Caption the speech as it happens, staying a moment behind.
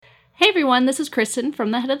Hey everyone, this is Kristen from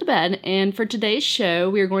The Head of the Bed, and for today's show,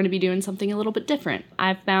 we are going to be doing something a little bit different.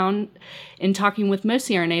 I've found in talking with most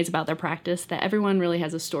CRNAs about their practice that everyone really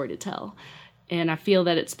has a story to tell, and I feel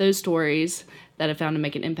that it's those stories that have found to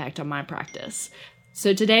make an impact on my practice.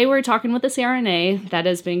 So today we're talking with a CRNA that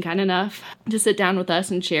has been kind enough to sit down with us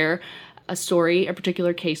and share a story, a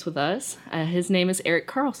particular case with us. His name is Eric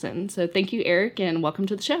Carlson. So thank you, Eric, and welcome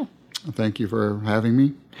to the show. Thank you for having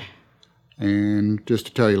me. And just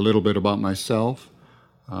to tell you a little bit about myself,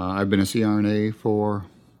 I've been a CRNA for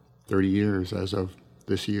 30 years as of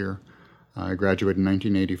this year. I graduated in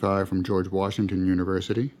 1985 from George Washington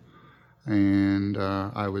University, and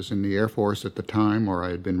I was in the Air Force at the time, or I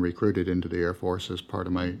had been recruited into the Air Force as part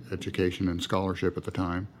of my education and scholarship at the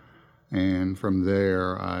time. And from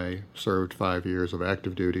there, I served 5 years of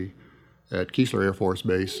active duty at Keesler Air Force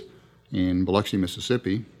Base in Biloxi,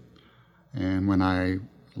 Mississippi. And when I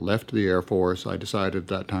left the Air Force, I decided at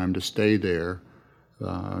that time to stay there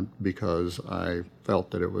because I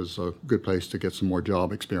felt that it was a good place to get some more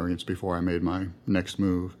job experience before I made my next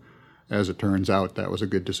move. As it turns out, that was a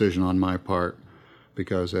good decision on my part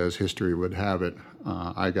because, as history would have it,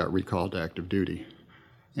 I got recalled to active duty.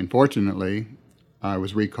 And fortunately, I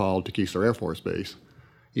was recalled to Keesler Air Force Base,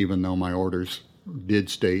 even though my orders did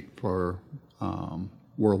state for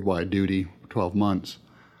worldwide duty 12 months.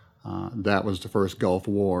 That was the first Gulf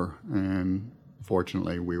War, and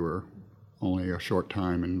fortunately we were only a short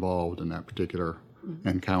time involved in that particular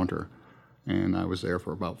encounter, and I was there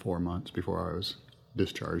for about 4 months before I was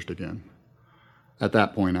discharged again. At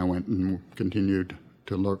that point, I went and continued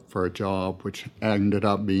to look for a job, which ended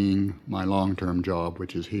up being my long-term job,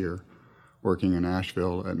 which is here, working in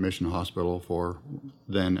Asheville at Mission Hospital for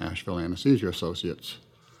then Asheville Anesthesia Associates.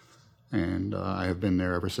 And I have been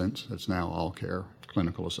there ever since. It's now All Care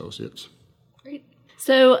Clinical Associates. Great.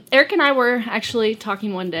 So Eric and I were actually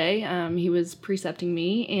talking one day. He was precepting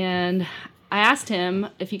me, and I asked him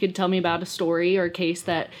if he could tell me about a story or a case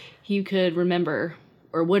that he could remember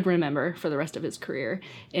or would remember for the rest of his career.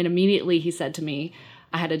 And immediately he said to me,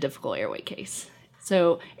 I had a difficult airway case.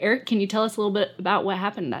 So Eric, can you tell us a little bit about what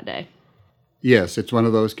happened that day? Yes, it's one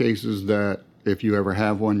of those cases that if you ever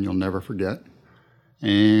have one, you'll never forget.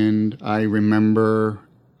 And I remember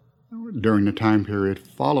during the time period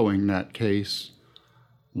following that case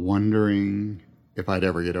wondering if I'd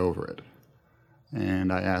ever get over it.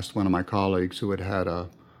 And I asked one of my colleagues who had had a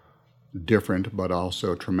different but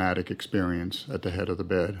also traumatic experience at the head of the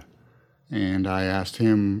bed, and I asked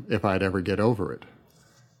him if I'd ever get over it.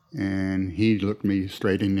 And he looked me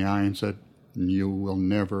straight in the eye and said, "You will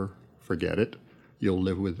never forget it. You'll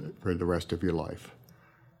live with it for the rest of your life."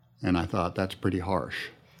 And I thought, that's pretty harsh.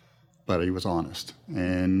 But he was honest.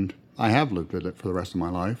 And I have lived with it for the rest of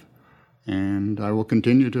my life. And I will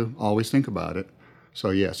continue to always think about it.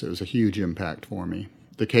 So yes, it was a huge impact for me.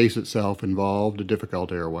 The case itself involved a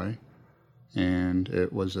difficult airway. And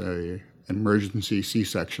it was an emergency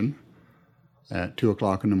C-section at 2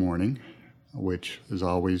 o'clock in the morning, which is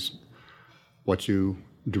always what you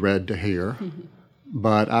dread to hear.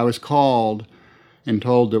 But I was called and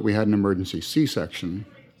told that we had an emergency C-section.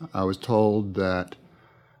 I was told that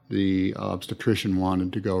the obstetrician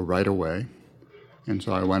wanted to go right away, and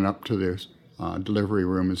so I went up to the delivery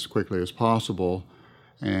room as quickly as possible,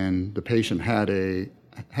 and the patient had an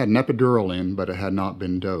epidural in, but it had not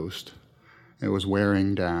been dosed. It was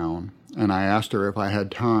wearing down, and I asked her if I had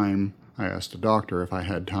time, I asked the doctor if I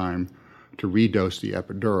had time to redose the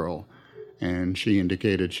epidural, and she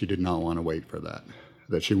indicated she did not want to wait for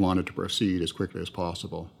that she wanted to proceed as quickly as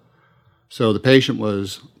possible. So the patient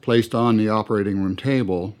was placed on the operating room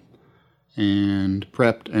table and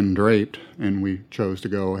prepped and draped, and we chose to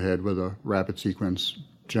go ahead with a rapid sequence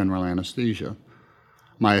general anesthesia.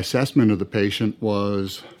 My assessment of the patient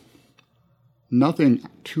was nothing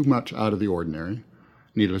too much out of the ordinary.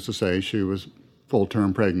 Needless to say, she was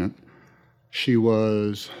full-term pregnant. She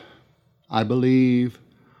was, I believe,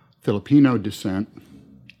 Filipino descent,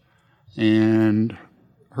 and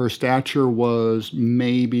her stature was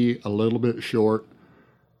maybe a little bit short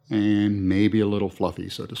and maybe a little fluffy,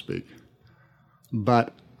 so to speak.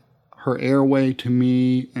 But her airway to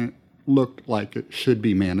me looked like it should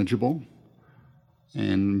be manageable.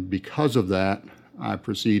 And because of that, I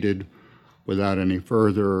proceeded without any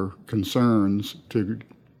further concerns to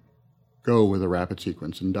go with a rapid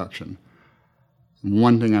sequence induction.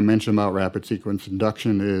 One thing I mentioned about rapid sequence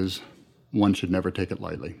induction is one should never take it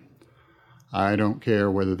lightly. I don't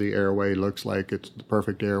care whether the airway looks like it's the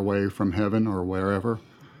perfect airway from heaven or wherever.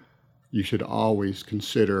 You should always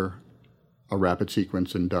consider a rapid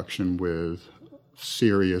sequence induction with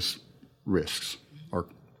serious risks or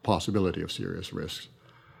possibility of serious risks.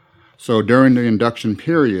 So during the induction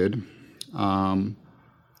period,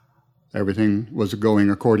 everything was going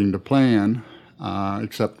according to plan,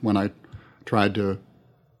 except when I tried to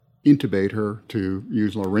intubate her, to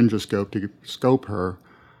use laryngoscope to scope her,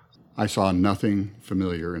 I saw nothing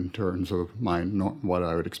familiar in terms of what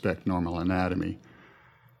I would expect normal anatomy.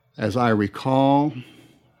 As I recall,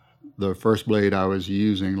 the first blade I was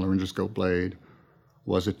using, laryngoscope blade,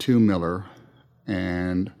 was a 2 Miller,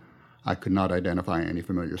 and I could not identify any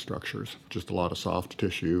familiar structures, just a lot of soft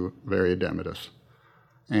tissue, very edematous.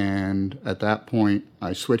 And at that point,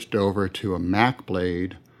 I switched over to a Mac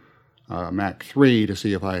blade, Mac 3, to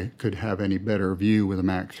see if I could have any better view with a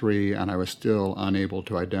Mac 3, and I was still unable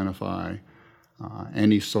to identify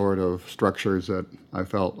any sort of structures that I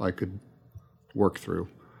felt I could work through.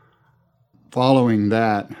 Following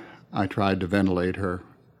that, I tried to ventilate her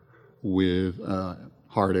with a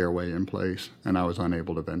hard airway in place, and I was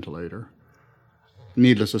unable to ventilate her.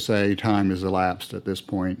 Needless to say, time has elapsed at this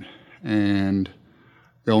point, and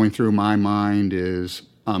going through my mind is,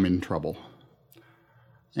 I'm in trouble.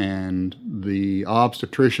 And the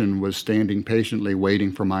obstetrician was standing patiently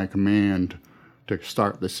waiting for my command to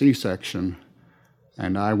start the C-section,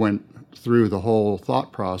 and I went through the whole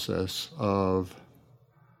thought process of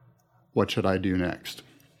what should I do next.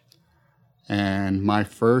 And my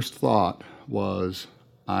first thought was,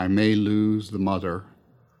 I may lose the mother.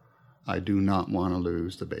 I do not want to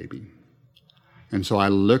lose the baby. And so I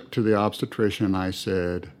looked to the obstetrician, I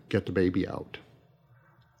said, get the baby out.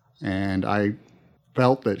 And I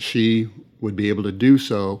felt that she would be able to do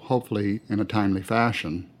so, hopefully in a timely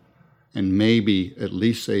fashion, and maybe at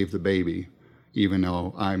least save the baby, even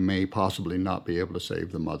though I may possibly not be able to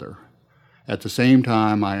save the mother. At the same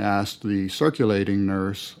time, I asked the circulating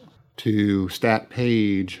nurse to stat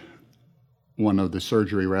page one of the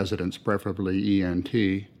surgery residents, preferably ENT,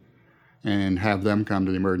 and have them come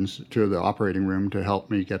to the operating room to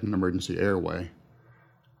help me get an emergency airway.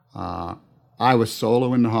 I was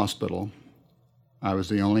solo in the hospital. I was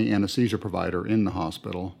the only anesthesia provider in the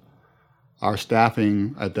hospital. Our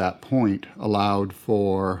staffing at that point allowed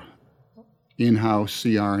for in-house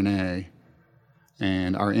CRNA,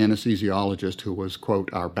 and our anesthesiologist, who was,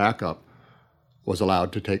 quote, our backup, was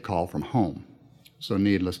allowed to take call from home. So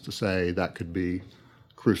needless to say, that could be a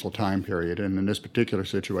crucial time period. And in this particular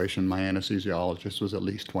situation, my anesthesiologist was at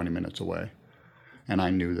least 20 minutes away, and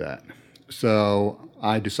I knew that. So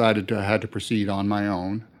I decided I had to proceed on my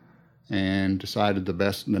own, and decided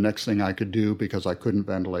the next thing I could do, because I couldn't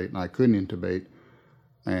ventilate and I couldn't intubate,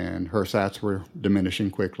 and her SATs were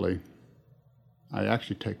diminishing quickly. I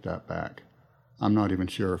actually take that back. I'm not even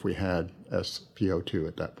sure if we had SpO2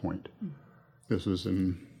 at that point. This was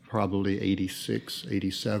in probably 86,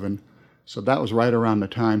 87. So that was right around the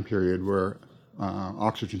time period where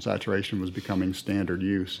oxygen saturation was becoming standard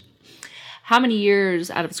use. How many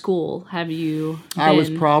years out of school have you been? I was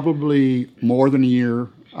probably more than a year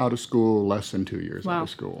out of school, less than 2 years out of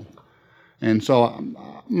school. And so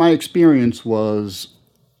my experience was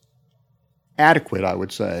adequate, I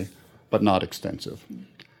would say, but not extensive.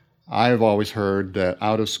 I've always heard that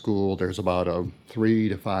out of school there's about a 3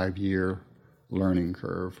 to 5 year learning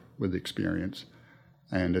curve with experience,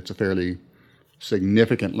 and it's a fairly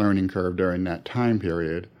significant learning curve during that time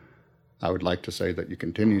period. I would like to say that you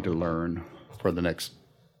continue to learn for the next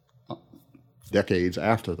decades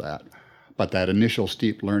after that, but that initial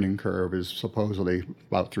steep learning curve is supposedly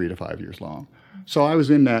about 3 to 5 years long. So I was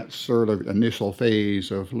in that sort of initial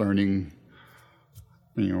phase of learning,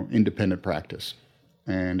 independent practice.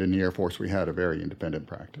 And in the Air Force, we had a very independent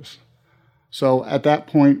practice. So at that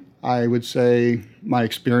point, I would say my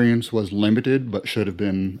experience was limited, but should have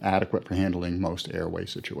been adequate for handling most airway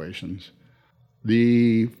situations.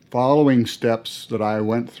 The following steps that I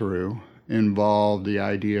went through involved the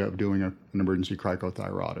idea of doing an emergency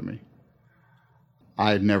cricothyrotomy.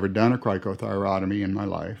 I had never done a cricothyrotomy in my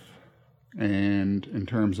life, and in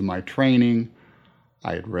terms of my training,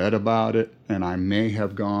 I had read about it, and I may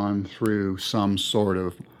have gone through some sort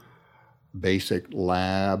of basic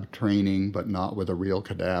lab training, but not with a real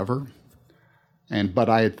cadaver. But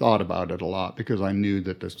I had thought about it a lot because I knew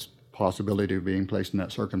that this possibility of being placed in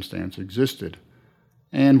that circumstance existed.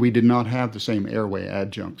 And we did not have the same airway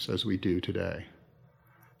adjuncts as we do today.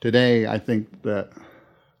 Today, I think that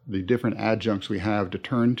the different adjuncts we have to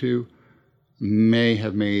turn to may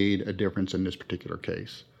have made a difference in this particular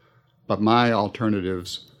case. But my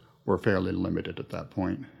alternatives were fairly limited at that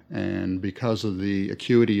point. And because of the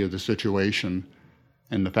acuity of the situation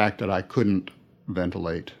and the fact that I couldn't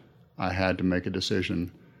ventilate, I had to make a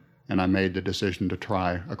decision, and I made the decision to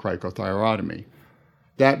try a cricothyrotomy.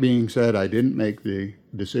 That being said, I didn't make the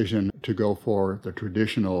decision to go for the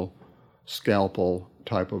traditional scalpel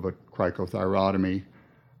type of a cricothyrotomy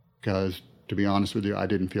because, to be honest with you, I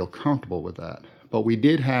didn't feel comfortable with that. But we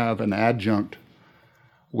did have an adjunct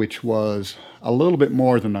which was a little bit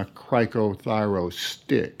more than a cricothyro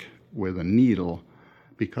stick with a needle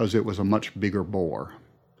because it was a much bigger bore.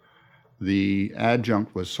 The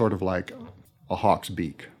adjunct was sort of like a hawk's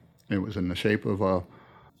beak. It was in the shape of a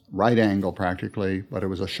right angle practically, but it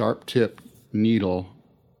was a sharp-tipped needle,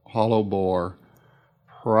 hollow bore,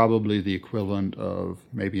 probably the equivalent of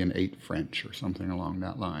maybe an 8 French or something along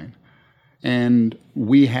that line. And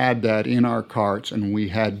we had that in our carts, and we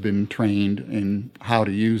had been trained in how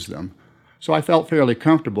to use them. So I felt fairly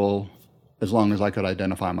comfortable as long as I could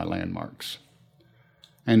identify my landmarks.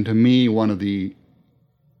 And to me, one of the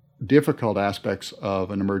difficult aspects of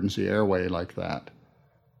an emergency airway like that,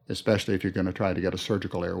 especially if you're going to try to get a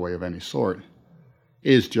surgical airway of any sort,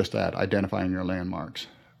 is just that, identifying your landmarks.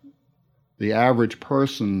 The average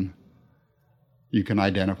person, you can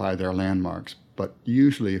identify their landmarks, but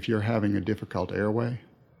usually if you're having a difficult airway,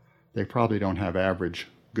 they probably don't have average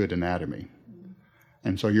good anatomy.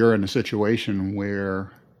 And so you're in a situation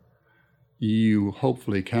where you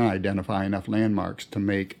hopefully can identify enough landmarks to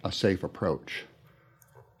make a safe approach.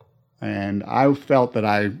 And I felt that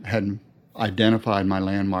I had identified my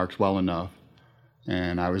landmarks well enough,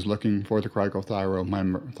 and I was looking for the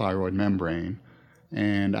cricothyroid membrane,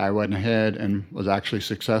 and I went ahead and was actually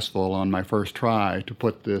successful on my first try to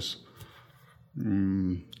put this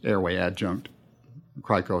airway adjunct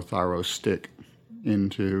cricothyro stick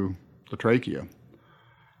into the trachea.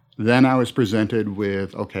 Then I was presented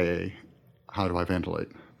with, okay, how do I ventilate?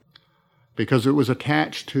 Because it was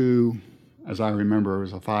attached to, as I remember, it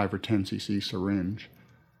was a 5 or 10 cc syringe.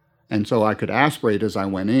 And so I could aspirate as I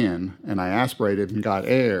went in, and I aspirated and got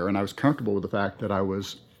air, and I was comfortable with the fact that I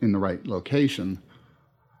was in the right location.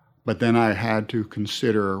 But then I had to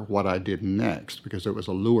consider what I did next, because it was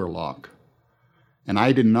a Luer lock. And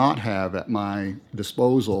I did not have at my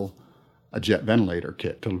disposal a jet ventilator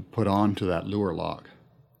kit to put onto that Luer lock.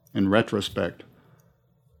 In retrospect,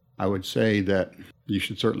 I would say that you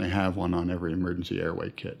should certainly have one on every emergency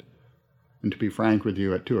airway kit. And to be frank with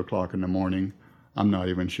you, at 2 o'clock in the morning, I'm not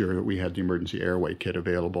even sure that we had the emergency airway kit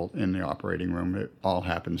available in the operating room. It all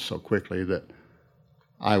happened so quickly that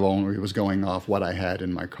I only was going off what I had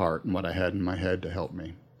in my cart and what I had in my head to help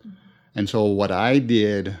me. And so what I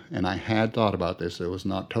did, and I had thought about this, it was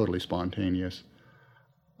not totally spontaneous,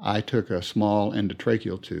 I took a small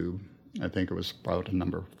endotracheal tube, I think it was about a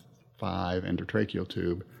number 5 endotracheal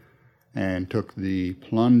tube, and took the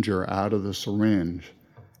plunger out of the syringe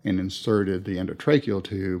and inserted the endotracheal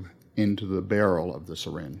tube into the barrel of the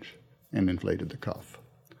syringe and inflated the cuff.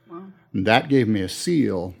 Wow. And that gave me a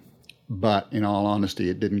seal, but in all honesty,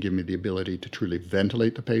 it didn't give me the ability to truly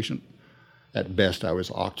ventilate the patient. At best, I was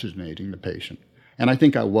oxygenating the patient. And I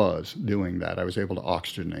think I was doing that. I was able to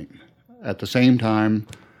oxygenate. At the same time,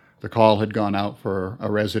 the call had gone out for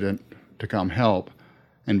a resident to come help,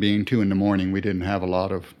 and being 2 in the morning, we didn't have a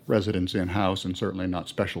lot of residents in-house, and certainly not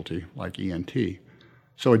specialty like ENT.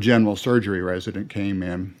 So a general surgery resident came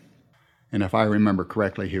in, and if I remember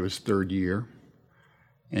correctly, he was 3rd year,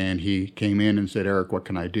 and he came in and said, "Eric, what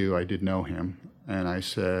can I do?" I did know him, and I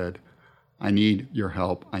said, "I need your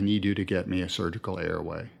help. I need you to get me a surgical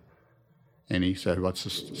airway." And he said, "What's the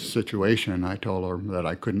situation?" And I told him that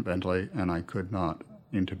I couldn't ventilate and I could not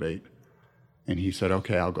intubate. And he said,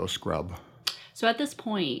 "Okay, I'll go scrub." So at this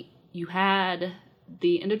point, you had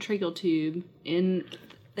the endotracheal tube in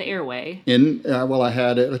the airway. Well, I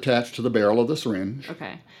had it attached to the barrel of the syringe.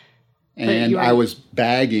 Okay. And I was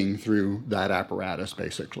bagging through that apparatus,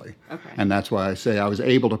 basically. Okay. And that's why I say I was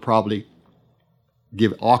able to probably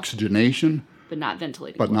give oxygenation, but not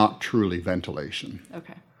ventilating. But not truly ventilation.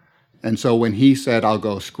 Okay. And so when he said, "I'll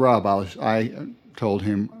go scrub," I told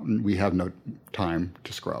him, "We have no time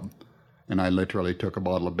to scrub." And I literally took a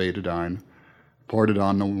bottle of betadine, poured it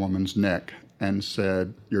on the woman's neck, and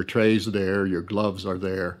said, "Your tray's there, your gloves are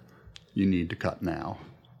there, you need to cut now."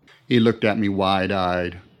 He looked at me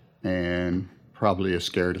wide-eyed and probably as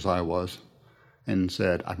scared as I was and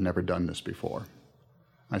said, "I've never done this before."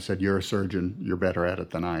 I said, "You're a surgeon, you're better at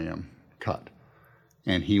it than I am, cut."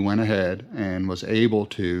 And he went ahead and was able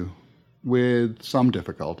to, with some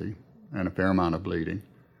difficulty and a fair amount of bleeding,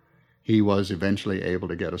 he was eventually able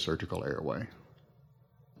to get a surgical airway.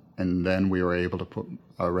 And then we were able to put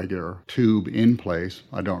a regular tube in place.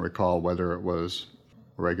 I don't recall whether it was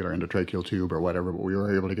a regular endotracheal tube or whatever, but we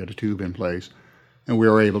were able to get a tube in place, and we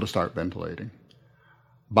were able to start ventilating.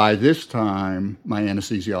 By this time, my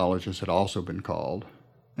anesthesiologist had also been called,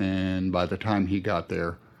 and by the time he got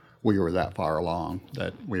there, we were that far along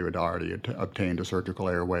that we had already obtained a surgical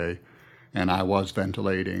airway, and I was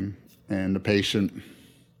ventilating, and the patient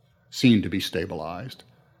seemed to be stabilized.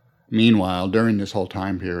 Meanwhile, during this whole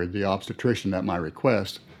time period, the obstetrician at my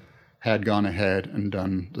request had gone ahead and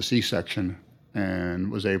done the C-section and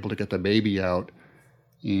was able to get the baby out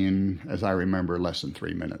in, as I remember, less than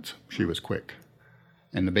 3 minutes. She was quick.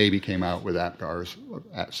 And the baby came out with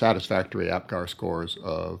satisfactory APGAR scores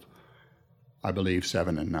of, I believe,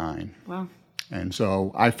 7 and 9. Wow. And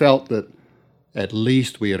so I felt that at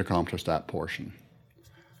least we had accomplished that portion.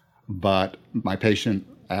 But my patient,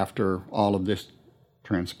 after all of this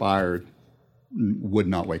transpired, would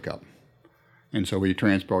not wake up. And so we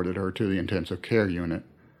transported her to the intensive care unit,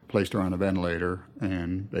 placed her on a ventilator,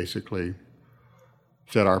 and basically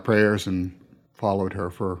said our prayers and followed her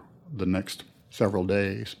for the next several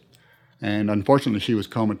days. And unfortunately, she was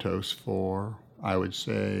comatose for, I would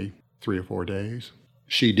say, 3 or 4 days.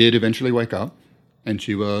 She did eventually wake up, and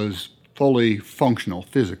she was fully functional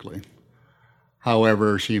physically.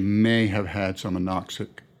 However, she may have had some anoxic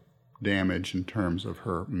damage in terms of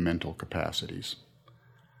her mental capacities.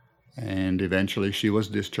 And eventually she was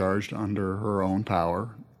discharged under her own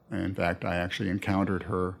power. In fact, I actually encountered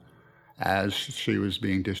her as she was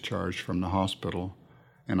being discharged from the hospital,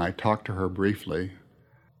 and I talked to her briefly.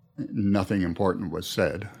 Nothing important was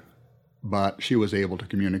said, but she was able to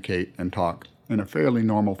communicate and talk in a fairly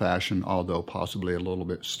normal fashion, although possibly a little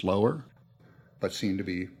bit slower, but seemed to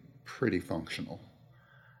be pretty functional.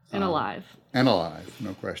 And alive. And alive,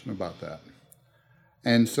 no question about that.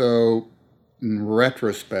 And so, in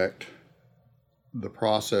retrospect, the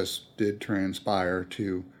process did transpire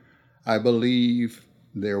to, I believe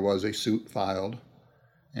there was a suit filed,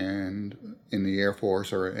 and in the Air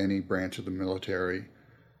Force or any branch of the military,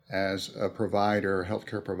 as a provider,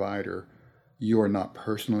 healthcare provider, you are not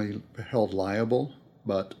personally held liable,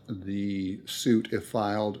 but the suit, if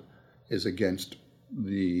filed, is against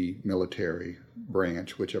the military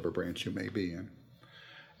branch, whichever branch you may be in.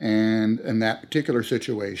 And in that particular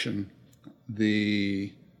situation,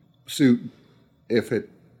 the suit,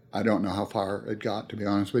 I don't know how far it got, to be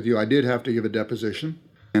honest with you. I did have to give a deposition,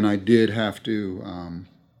 and I did have to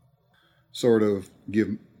sort of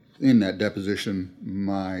give, in that deposition,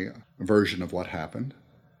 my version of what happened.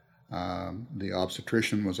 The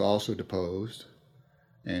obstetrician was also deposed,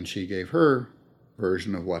 and she gave her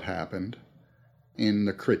version of what happened. In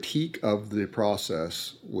the critique of the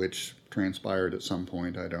process, which transpired at some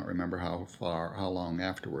point, I don't remember how long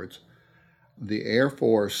afterwards, the Air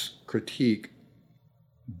Force critique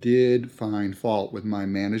did find fault with my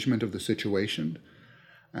management of the situation,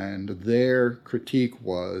 and their critique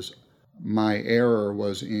was my error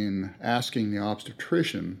was in asking the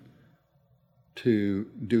obstetrician to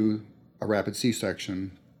do a rapid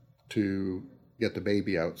C-section to get the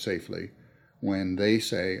baby out safely, when they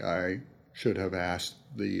say I should have asked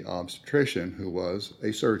the obstetrician, who was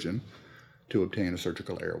a surgeon, to obtain a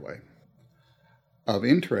surgical airway. Of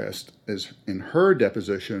interest is, in her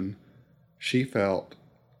deposition, she felt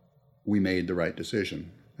we made the right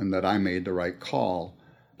decision and that I made the right call,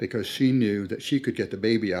 because she knew that she could get the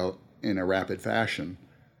baby out in a rapid fashion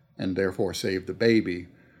and therefore save the baby.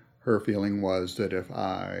 Her feeling was that if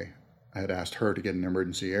I had asked her to get an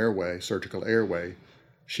emergency airway, surgical airway,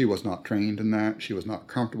 she was not trained in that, she was not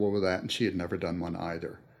comfortable with that, and she had never done one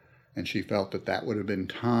either. And she felt that that would have been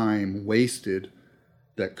time wasted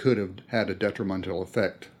that could have had a detrimental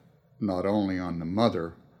effect not only on the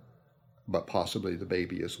mother, but possibly the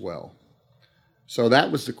baby as well. So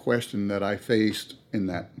that was the question that I faced in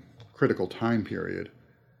that critical time period.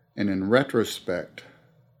 And in retrospect,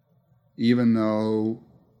 even though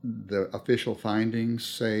the official findings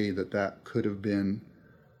say that that could have been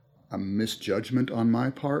a misjudgment on my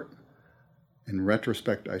part, in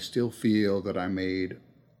retrospect, I still feel that I made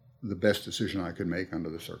the best decision I could make under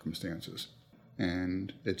the circumstances.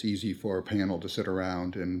 And it's easy for a panel to sit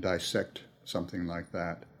around and dissect something like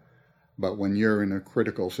that. But when you're in a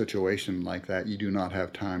critical situation like that, you do not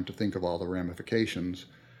have time to think of all the ramifications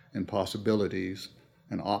and possibilities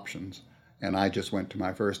and options. And I just went to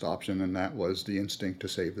my first option, and that was the instinct to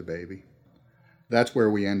save the baby. That's where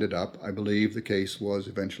we ended up. I believe the case was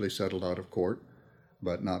eventually settled out of court,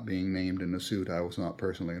 but not being named in the suit, I was not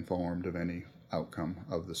personally informed of any outcome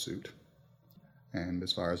of the suit. And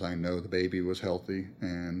as far as I know, the baby was healthy,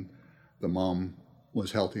 and the mom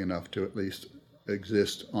was healthy enough to at least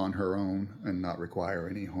exist on her own and not require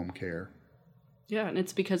any home care. Yeah, and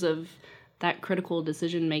it's because of that critical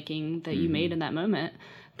decision making that you made in that moment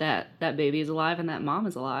that that baby is alive and that mom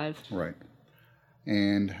is alive. Right.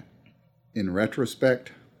 And in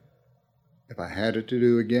retrospect, if I had it to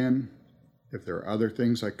do again, if there are other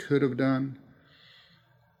things I could have done,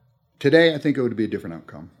 today I think it would be a different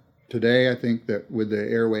outcome. Today, I think that with the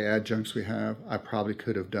airway adjuncts we have, I probably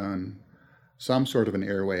could have done some sort of an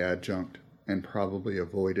airway adjunct and probably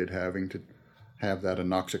avoided having to have that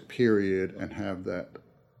anoxic period and have that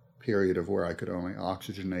period of where I could only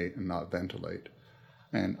oxygenate and not ventilate.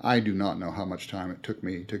 And I do not know how much time it took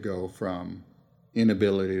me to go from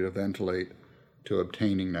inability to ventilate to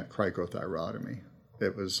obtaining that cricothyrotomy.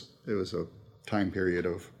 It was a time period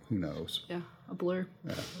of who knows. Yeah, a blur.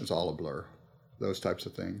 Yeah, it's all a blur, those types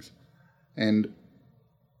of things. And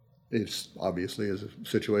it's obviously is a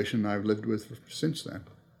situation I've lived with since then.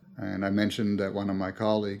 And I mentioned that one of my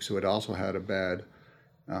colleagues who had also had a bad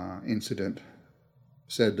incident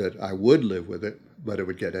said that I would live with it, but it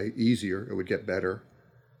would get easier, it would get better.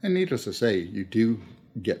 And needless to say, you do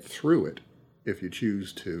get through it if you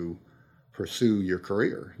choose to pursue your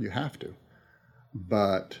career. You have to.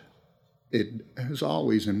 But it has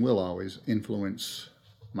always and will always influence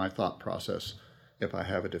my thought process if I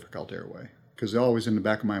have a difficult airway. Because always in the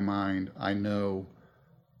back of my mind, I know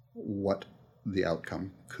what the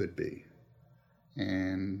outcome could be.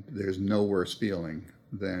 And there's no worse feeling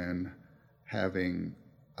than having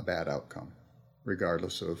a bad outcome,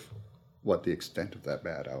 regardless of what the extent of that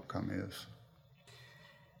bad outcome is.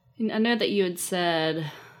 And I know that you had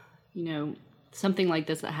said, something like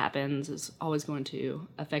this that happens is always going to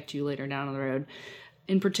affect you later down the road.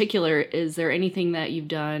 In particular, is there anything that you've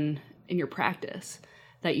done in your practice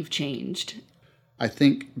that you've changed? I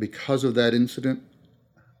think because of that incident,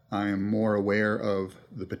 I am more aware of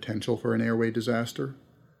the potential for an airway disaster,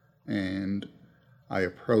 and I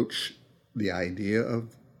approach the idea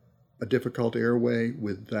of a difficult airway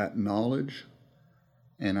with that knowledge,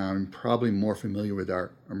 and I'm probably more familiar with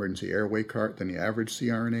our emergency airway cart than the average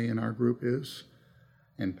CRNA in our group is.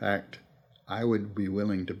 In fact, I would be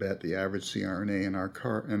willing to bet the average CRNA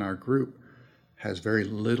in our group has very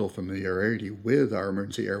little familiarity with our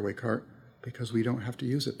emergency airway cart because we don't have to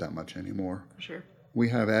use it that much anymore. Sure. We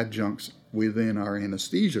have adjuncts within our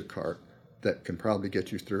anesthesia cart that can probably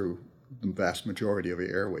get you through the vast majority of your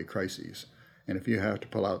airway crises. And if you have to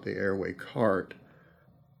pull out the airway cart,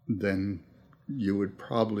 then you would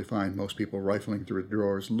probably find most people rifling through the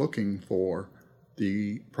drawers looking for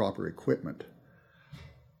the proper equipment.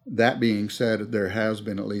 That being said, there has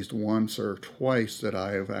been at least once or twice that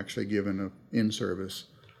I have actually given an in-service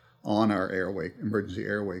on our emergency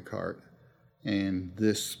airway cart. And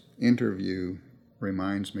this interview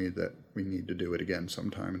reminds me that we need to do it again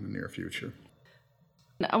sometime in the near future.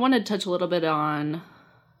 I want to touch a little bit on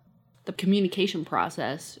the communication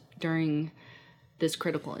process during this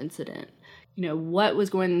critical incident. What was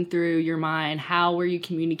going through your mind? How were you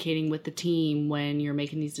communicating with the team when you're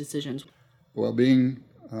making these decisions? Well, being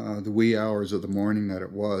the wee hours of the morning that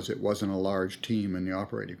it wasn't a large team in the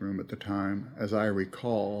operating room at the time. As I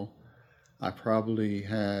recall, I probably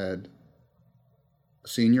had a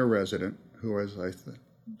senior resident who, as I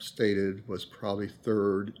stated, was probably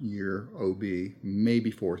third year OB, maybe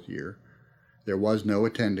fourth year. There was no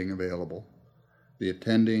attending available. The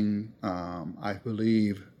attending, I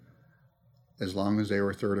believe, as long as they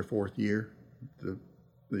were third or fourth year,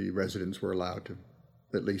 the residents were allowed to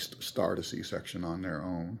at least start a C-section on their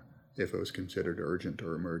own if it was considered urgent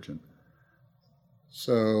or emergent.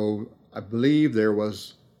 So I believe there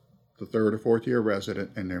was the third or fourth year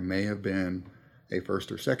resident, and there may have been a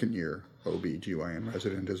first or second year OB/GYN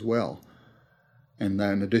resident as well. And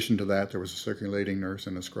then in addition to that, there was a circulating nurse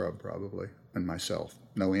and a scrub probably, and myself.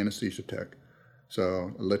 No anesthesia tech.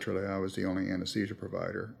 So literally I was the only anesthesia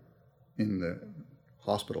provider in the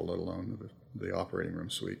hospital, let alone the operating room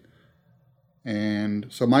suite. And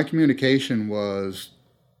so my communication was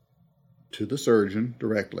to the surgeon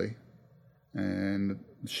directly, and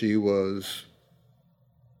she was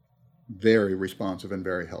very responsive and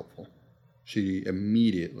very helpful. She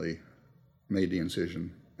immediately made the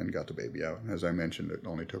incision and got the baby out. As I mentioned, it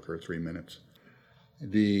only took her 3 minutes.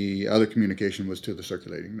 The other communication was to the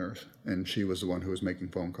circulating nurse, and she was the one who was making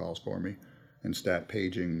phone calls for me and stat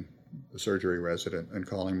paging the surgery resident and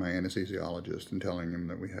calling my anesthesiologist and telling him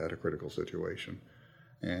that we had a critical situation.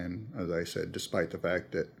 And as I said, despite the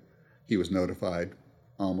fact that he was notified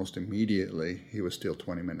almost immediately, he was still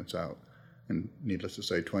 20 minutes out. And needless to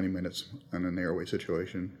say, 20 minutes in an airway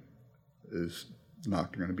situation is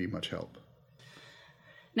not going to be much help.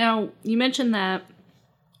 Now, you mentioned that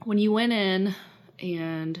when you went in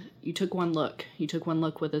and you took one look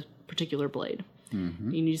with a particular blade. Mm-hmm.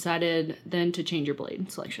 And you decided then to change your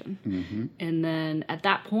blade selection. Mm-hmm. And then at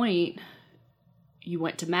that point, you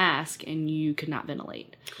went to mask and you could not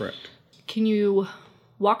ventilate. Correct. Can you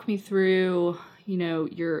walk me through,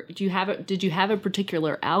 did you have a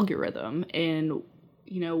particular algorithm, and,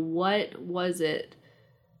 what was it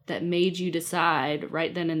that made you decide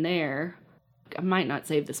right then and there, I might not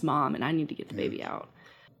save this mom and I need to get the baby out?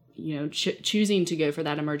 You know, choosing to go for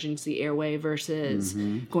that emergency airway versus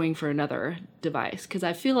going for another device. Because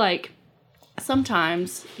I feel like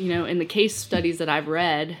sometimes, you know, in the case studies that I've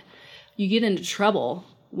read, you get into trouble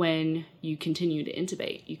when you continue to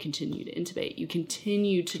intubate, you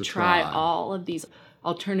continue to try all of these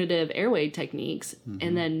alternative airway techniques,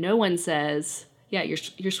 and then no one says, yeah,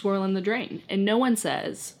 you're swirling the drain, and no one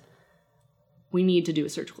says we need to do a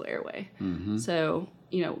surgical airway. So,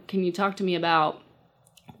 you know, can you talk to me about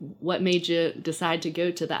what made you decide to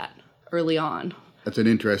go to that early on? That's an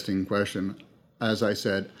interesting question. As I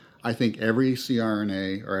said, I think every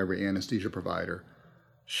CRNA or every anesthesia provider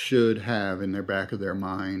should have in their back of their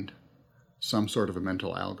mind some sort of a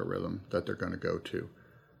mental algorithm that they're going to go to,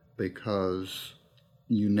 because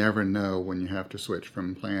you never know when you have to switch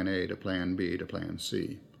from plan A to plan B to plan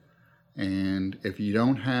C. And if you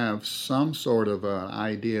don't have some sort of an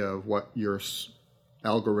idea of what your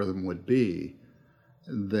algorithm would be,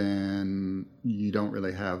 then you don't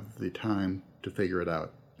really have the time to figure it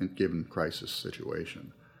out in a given crisis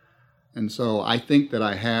situation. And so I think that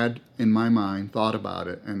I had, in my mind, thought about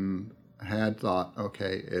it and had thought,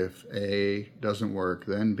 okay, if A doesn't work,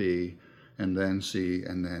 then B, and then C,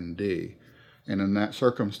 and then D. And in that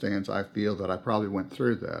circumstance, I feel that I probably went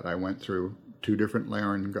through that. I went through two different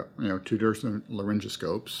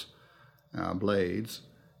laryngoscopes, blades,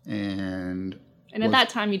 and at that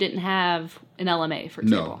time, you didn't have an LMA, for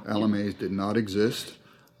example. No, LMAs did not exist.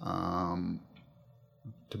 To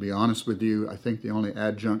be honest with you, I think the only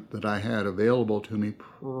adjunct that I had available to me,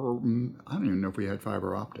 I don't even know if we had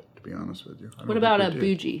fiber optic, to be honest with you. What about a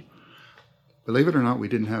bougie? Believe it or not, we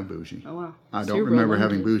didn't have bougie. Oh, wow. I don't remember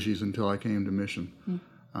having bougies until I came to Mission.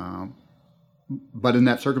 But in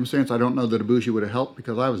that circumstance, I don't know that a bougie would have helped,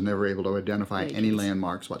 because I was never able to identify any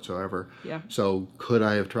landmarks whatsoever. Yeah. So could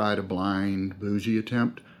I have tried a blind bougie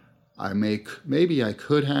attempt? Maybe I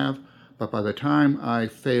could have, but by the time I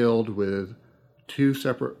failed with two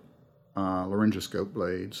separate laryngoscope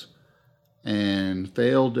blades and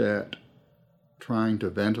failed at trying to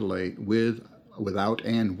ventilate without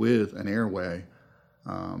and with an airway,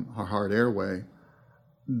 a hard airway,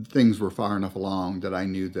 things were far enough along that I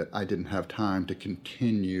knew that I didn't have time to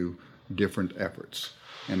continue different efforts,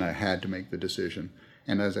 and I had to make the decision.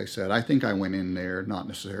 And as I said, I think I went in there not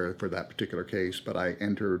necessarily for that particular case, but I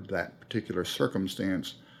entered that particular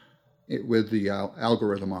circumstance with the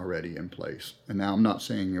algorithm already in place. And now I'm not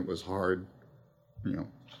saying it was hard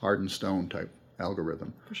and stone type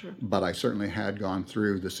algorithm. For sure. But I certainly had gone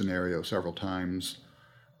through the scenario several times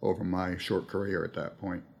over my short career at that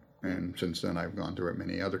point. And since then, I've gone through it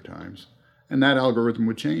many other times. And that algorithm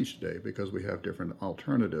would change today because we have different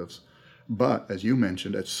alternatives. But as you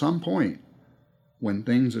mentioned, at some point, when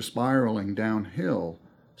things are spiraling downhill,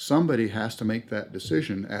 somebody has to make that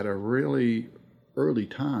decision at a really early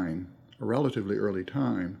time, a relatively early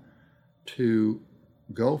time, to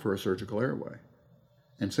go for a surgical airway.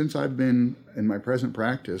 And since I've been in my present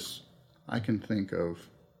practice, I can think of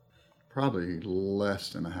probably less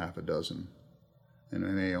than a half a dozen, and it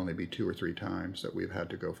may only be 2 or 3 times that we've had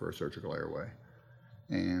to go for a surgical airway.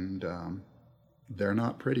 And they're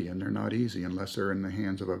not pretty and they're not easy unless they're in the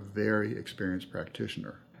hands of a very experienced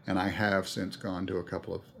practitioner. And I have since gone to a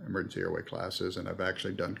couple of emergency airway classes, and I've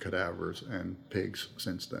actually done cadavers and pigs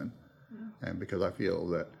since then. Yeah. And because I feel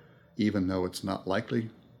that even though it's not likely,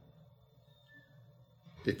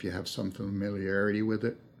 if you have some familiarity with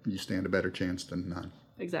it, you stand a better chance than none.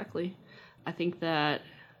 Exactly. I think that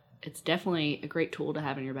it's definitely a great tool to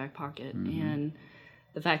have in your back pocket. Mm-hmm. And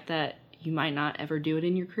the fact that you might not ever do it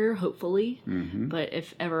in your career, hopefully, mm-hmm. but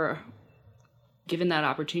if ever given that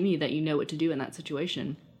opportunity, that you know what to do in that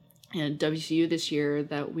situation. And WCU this year,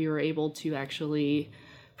 that we were able to actually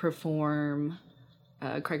perform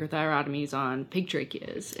cricothyrotomies on pig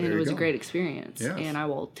tracheas, and it was a great experience. Yes. And I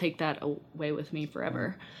will take that away with me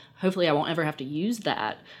forever. Hopefully I won't ever have to use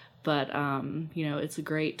that, but it's a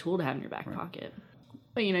great tool to have in your back pocket.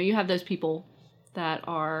 But you have those people that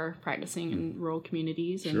are practicing in rural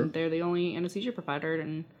communities, and they're the only anesthesia provider,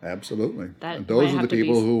 and absolutely, those are the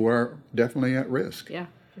people who are definitely at risk. Yeah,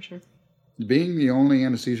 for sure. Being the only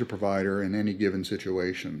anesthesia provider in any given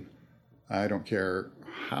situation, I don't care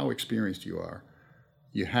how experienced you are,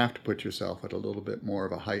 you have to put yourself at a little bit more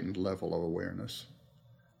of a heightened level of awareness,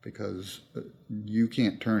 because you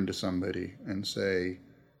can't turn to somebody and say,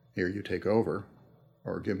 here, you take over,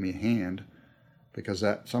 or give me a hand, because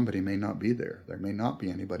that somebody may not be there. There may not be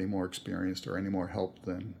anybody more experienced or any more help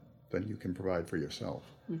than you can provide for yourself.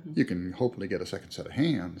 Mm-hmm. You can hopefully get a second set of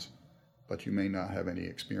hands, but you may not have any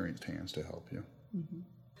experienced hands to help you. Mm-hmm.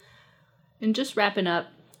 And just wrapping up,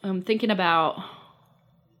 thinking about,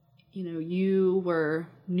 you were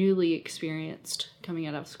newly experienced coming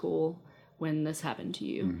out of school when this happened to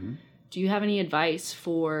you. Mm-hmm. Do you have any advice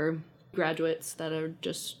for graduates that are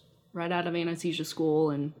just right out of anesthesia school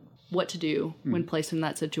and what to do when placed in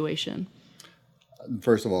that situation?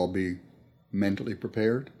 First of all, be mentally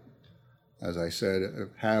prepared. As I said,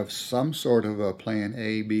 have some sort of a plan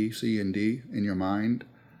A, B, C, and D in your mind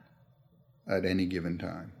at any given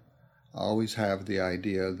time. Always have the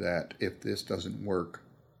idea that if this doesn't work,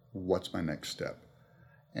 what's my next step?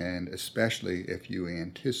 And especially if you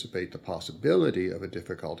anticipate the possibility of a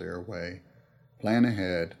difficult airway, plan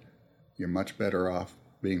ahead. You're much better off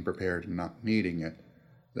being prepared and not needing it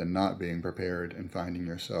than not being prepared and finding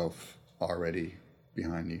yourself already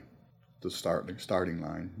behind the starting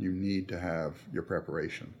line. You need to have your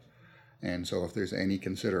preparation. And so if there's any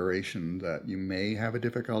consideration that you may have a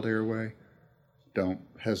difficult airway, don't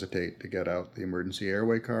hesitate to get out the emergency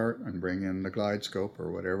airway cart and bring in the glide scope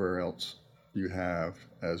or whatever else you have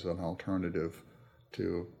as an alternative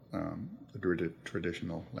to the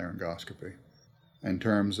traditional laryngoscopy. In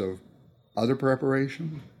terms of other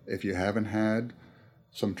preparation, if you haven't had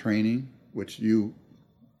some training, which you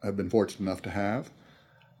have been fortunate enough to have,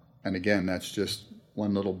 and again, that's just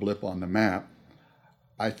one little blip on the map,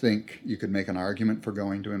 I think you could make an argument for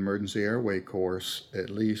going to an emergency airway course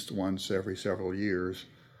at least once every several years,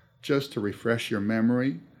 just to refresh your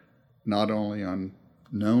memory, not only on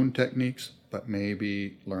known techniques, but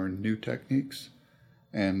maybe learn new techniques.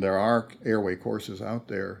 And there are airway courses out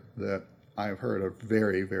there that I've heard are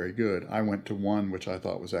very, very good. I went to one which I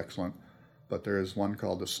thought was excellent, but there is one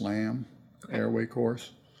called the SLAM airway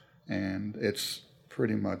course, and it's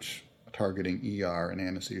pretty much targeting ER and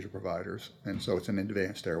anesthesia providers, and so it's an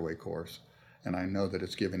advanced airway course. And I know that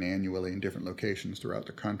it's given annually in different locations throughout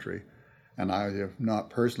the country. And I have not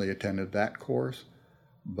personally attended that course,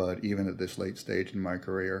 but even at this late stage in my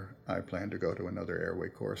career, I plan to go to another airway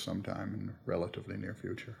course sometime in the relatively near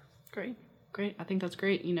future. Great. I think that's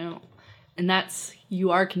great, and that's,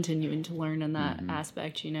 you are continuing to learn in that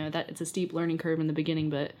aspect, that it's a steep learning curve in the beginning,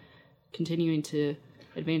 but continuing to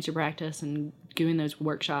advance your practice and doing those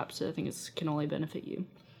workshops, I think can only benefit you.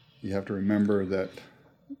 You have to remember that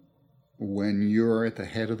when you're at the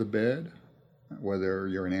head of the bed, whether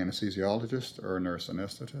you're an anesthesiologist or a nurse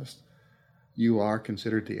anesthetist, you are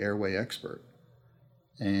considered the airway expert.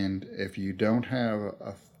 And if you don't have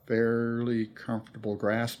a fairly comfortable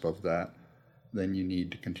grasp of that, then you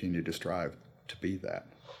need to continue to strive to be that.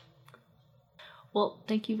 Well,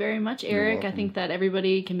 thank you very much, Eric. I think that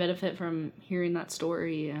everybody can benefit from hearing that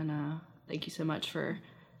story, and thank you so much for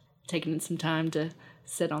taking some time to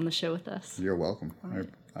sit on the show with us. You're welcome. Right.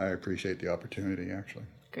 I appreciate the opportunity, actually.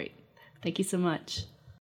 Great. Thank you so much.